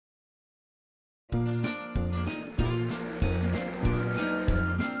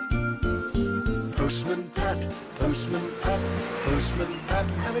Postman Pat, Postman Pat, Postman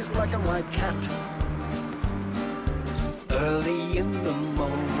Pat, and his black and white cat. Early in the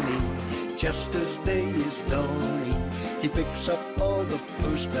morning, just as day is dawning, he picks up all the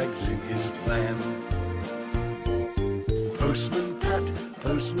post bags in his van. Postman Pat,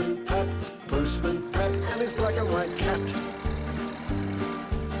 Postman Pat, Postman Pat, and his black and white cat.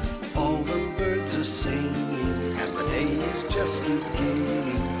 All the birds are singing, and the day is just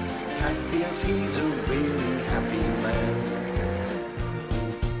beginning. Pat feels he's a really happy man.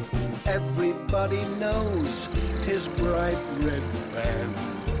 Everybody knows his bright red van.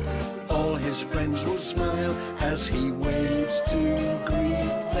 All his friends will smile as he waves to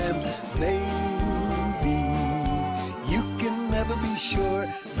greet them. Maybe you can never be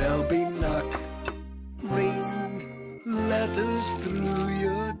sure there'll be knock, ring, letters through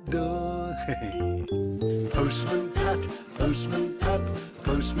your door. Postman Pat, Postman Pat,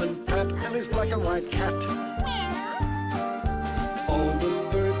 Postman Pat, and his black and white cat. All the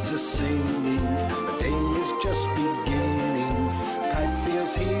birds are singing, and the day is just beginning. Pat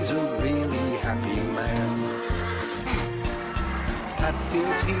feels he's a really happy man. Pat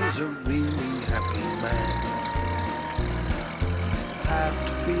feels he's a really happy man. Pat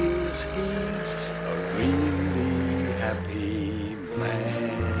feels he's a really happy man.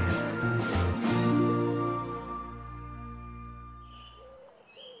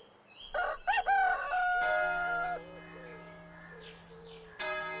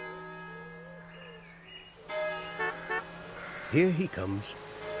 Here he comes.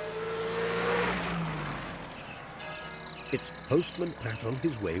 It's Postman Pat on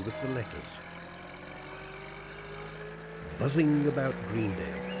his way with the letters. Buzzing about Greendale.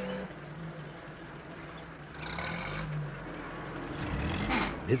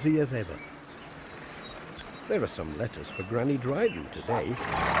 Busy as ever. There are some letters for Granny Dryden today.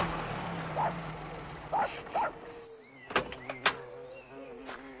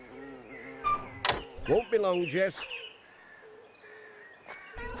 Won't be long, Jess.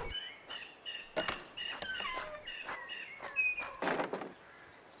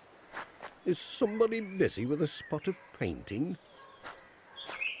 Is somebody busy with a spot of painting?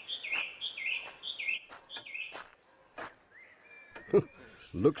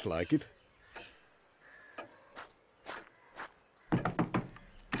 Looks like it.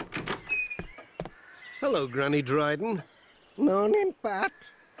 Hello, Granny Dryden. Morning, Pat.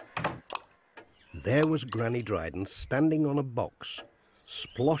 There was Granny Dryden standing on a box,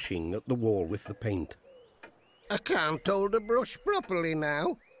 sploshing at the wall with the paint. I can't hold a brush properly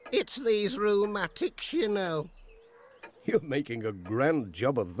now. It's these rheumatics, you know. You're making a grand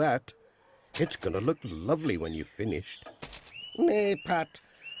job of that. It's going to look lovely when you've finished. Nay, Pat,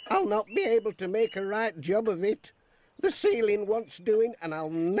 I'll not be able to make a right job of it. The ceiling wants doing, and I'll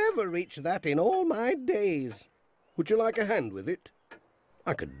never reach that in all my days. Would you like a hand with it?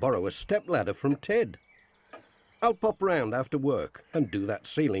 I could borrow a stepladder from Ted. I'll pop round after work and do that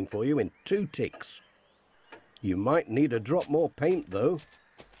ceiling for you in 2 ticks. You might need a drop more paint, though.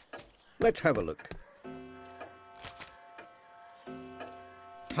 Let's have a look.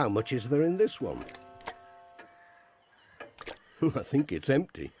 How much is there in this one? I think it's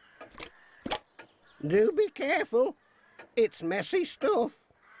empty. Do be careful. It's messy stuff.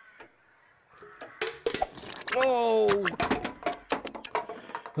 Oh!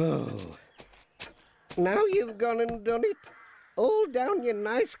 Oh. Now you've gone and done it. All down your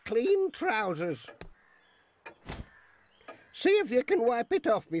nice clean trousers. See if you can wipe it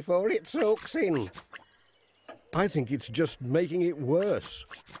off before it soaks in. I think it's just making it worse.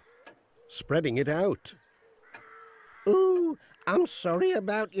 Spreading it out. Ooh, I'm sorry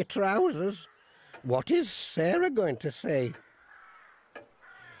about your trousers. What is Sarah going to say?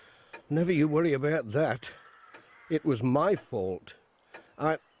 Never you worry about that. It was my fault.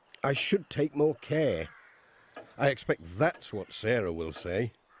 I should take more care. I expect that's what Sarah will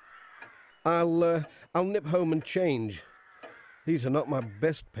say. I'll nip home and change. These are not my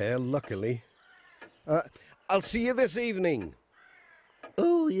best pair, luckily. I'll see you this evening.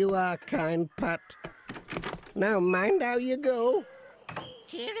 Oh, you are kind, Pat. Now mind how you go.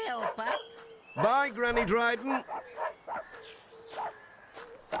 Cheerio, Pat. Bye, Granny Dryden.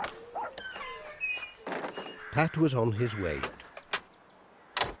 Pat was on his way.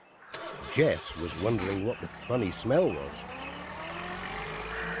 Jess was wondering what the funny smell was.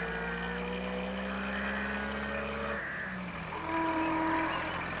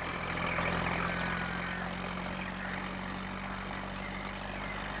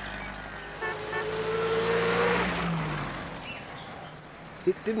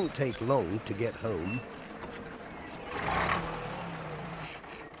 It didn't take long to get home.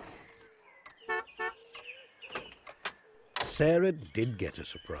 Sarah did get a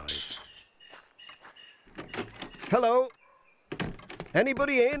surprise. Hello?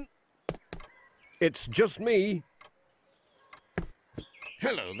 Anybody in? It's just me.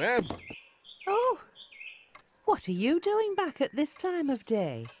 Hello there. Oh, what are you doing back at this time of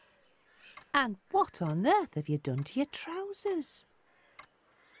day? And what on earth have you done to your trousers?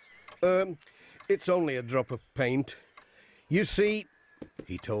 It's only a drop of paint. You see,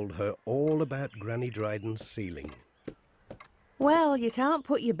 he told her all about Granny Dryden's ceiling. Well, you can't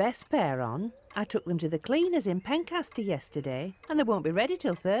put your best pair on. I took them to the cleaners in Pencaster yesterday, and they won't be ready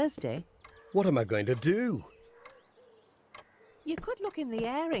till Thursday. What am I going to do? You could look in the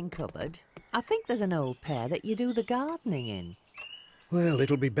airing cupboard. I think there's an old pair that you do the gardening in. Well,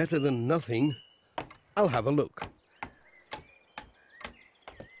 it'll be better than nothing. I'll have a look.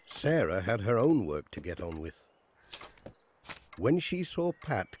 Sarah had her own work to get on with. When she saw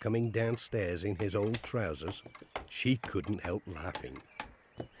Pat coming downstairs in his old trousers, she couldn't help laughing.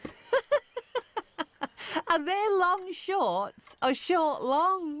 Are they long shorts or short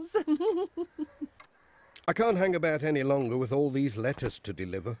longs? I can't hang about any longer with all these letters to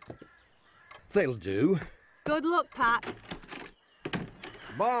deliver. They'll do. Good luck, Pat.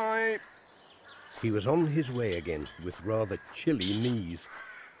 Bye. He was on his way again with rather chilly knees.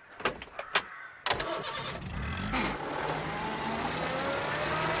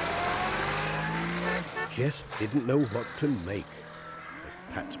 Jess didn't know what to make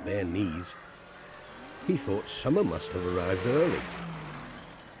of Pat's bare knees. He thought summer must have arrived early.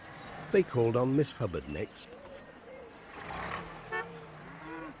 They called on Miss Hubbard next.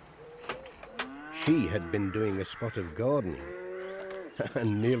 She had been doing a spot of gardening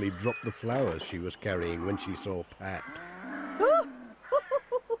and nearly dropped the flowers she was carrying when she saw Pat. Oh,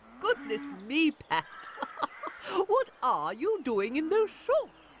 goodness me, Pat. What are you doing in those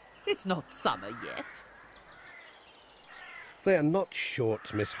shorts? It's not summer yet. They're not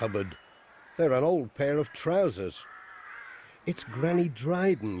shorts, Miss Hubbard. They're an old pair of trousers. It's Granny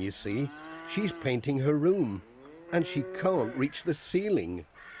Dryden, you see. She's painting her room, and she can't reach the ceiling.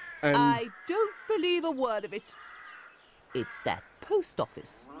 And I don't believe a word of it. It's that post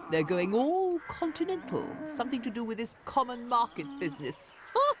office. They're going all continental. Something to do with this common market business.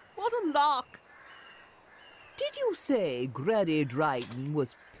 Oh, what a lark. Did you say Granny Dryden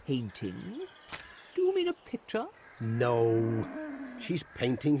was painting? Do you mean a picture? no, she's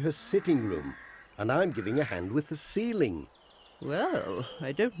painting her sitting room, and I'm giving a hand with the ceiling. Well,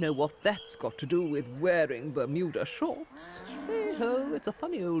 I don't know what that's got to do with wearing Bermuda shorts. Hey-ho, it's a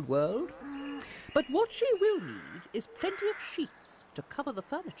funny old world. But what she will need is plenty of sheets to cover the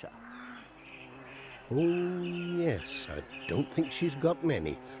furniture. Oh, yes, I don't think she's got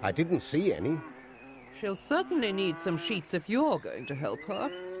many. I didn't see any. She'll certainly need some sheets if you're going to help her.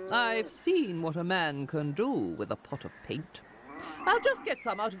 I've seen what a man can do with a pot of paint. I'll just get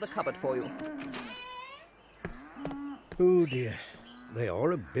some out of the cupboard for you. Oh, dear. They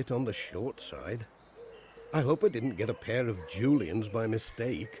are a bit on the short side. I hope I didn't get a pair of Julians by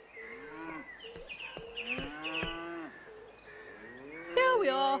mistake. Here we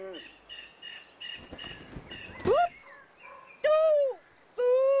are. Whoops! No!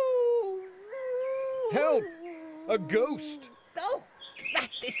 Ooh! Help! A ghost! Oh, drat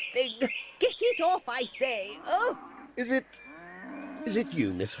this thing! Get it off, I say! Oh! Is it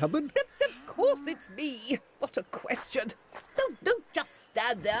you, Miss Hubbard? Of course it's me! What a question! Don't just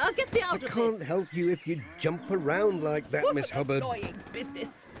stand there. Get me out of this! I can't help you if you jump around like that, What Miss an Hubbard. annoying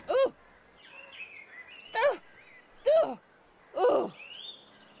business! Oh! Oh! Oh! Oh!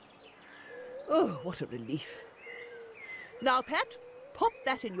 Oh, what a relief. Now, Pat, pop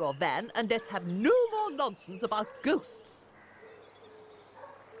that in your van and let's have no more nonsense about ghosts.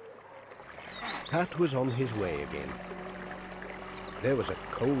 Pat was on his way again. There was a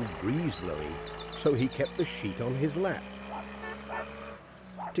cold breeze blowing, so he kept the sheet on his lap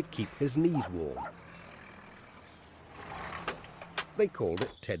to keep his knees warm. They called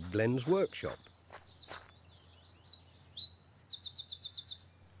it Ted Glen's workshop.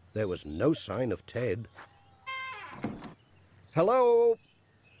 There was no sign of Ted. Hello?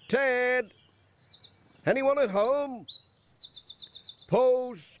 Ted? Anyone at home?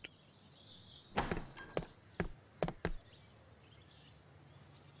 Post!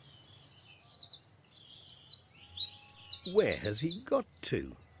 Where has he got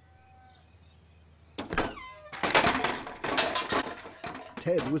to?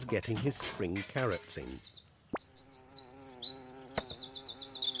 Ted was getting his spring carrots in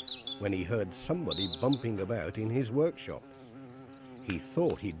when he heard somebody bumping about in his workshop. He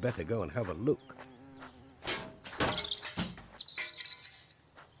thought he'd better go and have a look.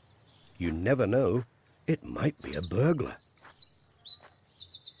 You never know, it might be a burglar.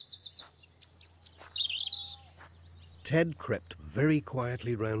 Ted crept very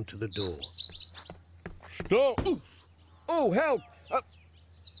quietly round to the door. Stop! Oh, help!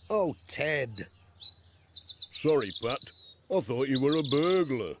 Oh, Ted. Sorry, Pat. I thought you were a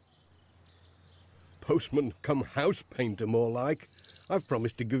burglar. Postman come house painter, more like. I've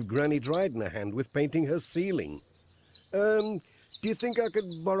promised to give Granny Dryden a hand with painting her ceiling. Do you think I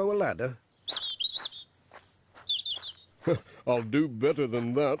could borrow a ladder? I'll do better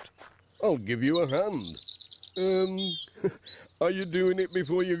than that. I'll give you a hand. Are you doing it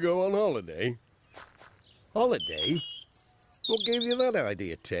before you go on holiday? Holiday? What gave you that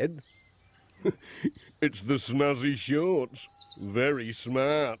idea, Ted? It's the snazzy shorts. Very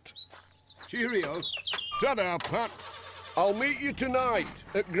smart. Cheerio. Ta-da, Pat. I'll meet you tonight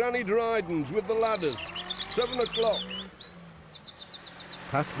at Granny Dryden's with the ladders. 7 o'clock.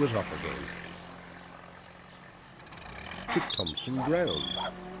 Pat was off again. To Thompson Ground.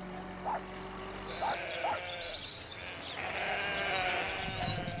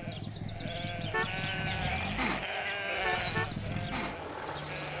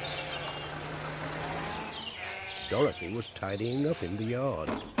 Dorothy was tidying up in the yard.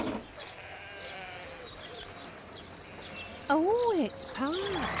 Oh, it's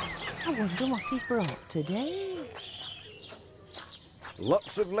Pat. I wonder what he's brought today.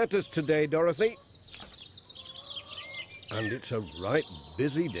 Lots of letters today, Dorothy. And it's a right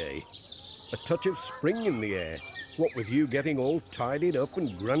busy day. A touch of spring in the air. What with you getting all tidied up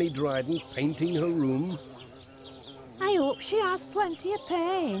and Granny Dryden painting her room. I hope she has plenty of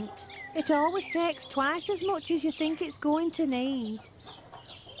paint. It always takes twice as much as you think it's going to need.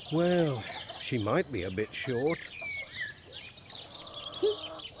 Well, she might be a bit short.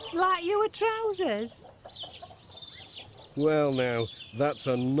 Like your trousers. Well now, that's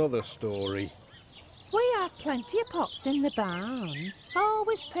another story. We have plenty of pots in the barn.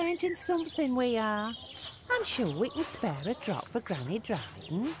 Always painting something we are. I'm sure we can spare a drop for Granny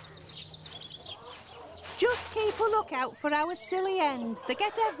Dryden. Just keep a lookout for our silly hens. They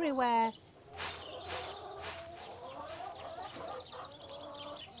get everywhere.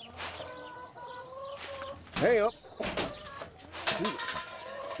 Hey up. Ooh, it's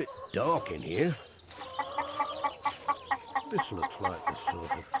a bit dark in here. This looks like the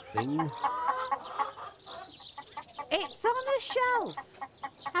sort of thing. It's on a shelf.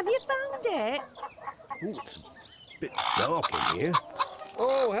 Have you found it? Ooh, it's a bit dark in here.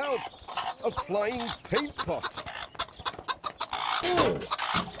 Oh, help! A flying paint pot. Oh,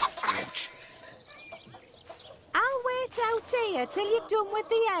 ouch. I'll wait out here till you've done with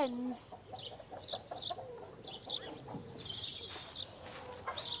the hens.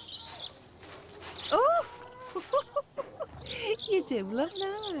 Oh! You do look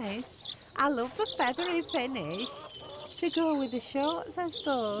nice. I love the feathery finish. To go with the shorts, I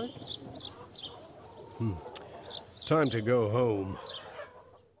suppose. Time to go home.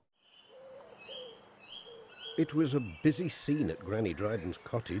 It was a busy scene at Granny Dryden's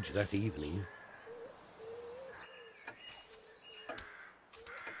cottage that evening.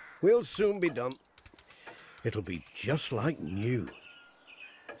 We'll soon be done. It'll be just like new.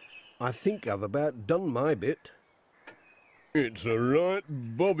 I think I've about done my bit. It's a right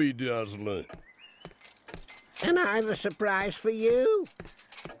bobby dazzler. And I've a surprise for you.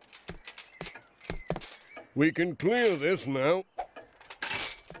 We can clear this now.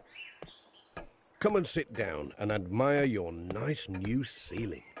 Come and sit down and admire your nice new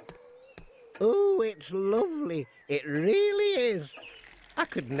ceiling. Oh, it's lovely. It really is. I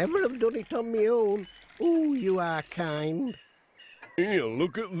could never have done it on my own. Oh, you are kind. Here,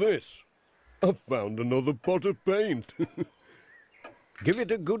 look at this. I've found another pot of paint. Give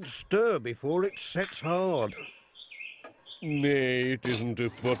it a good stir before it sets hard. Nay, it isn't a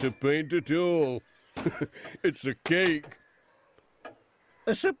pot of paint at all. It's a cake.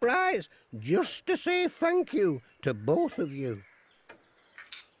 A surprise, just to say thank you to both of you.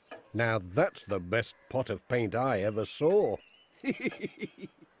 Now that's the best pot of paint I ever saw.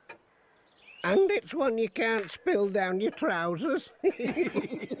 And it's one you can't spill down your trousers.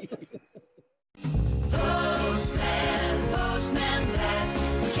 Postman, Postman Pat,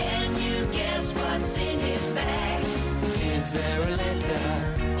 can you guess what's in his bag? Is there a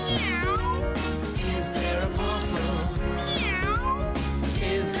letter? Is there a parcel?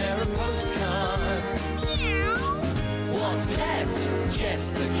 Is there a postcard? What's left?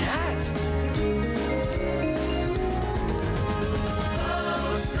 Just the cat.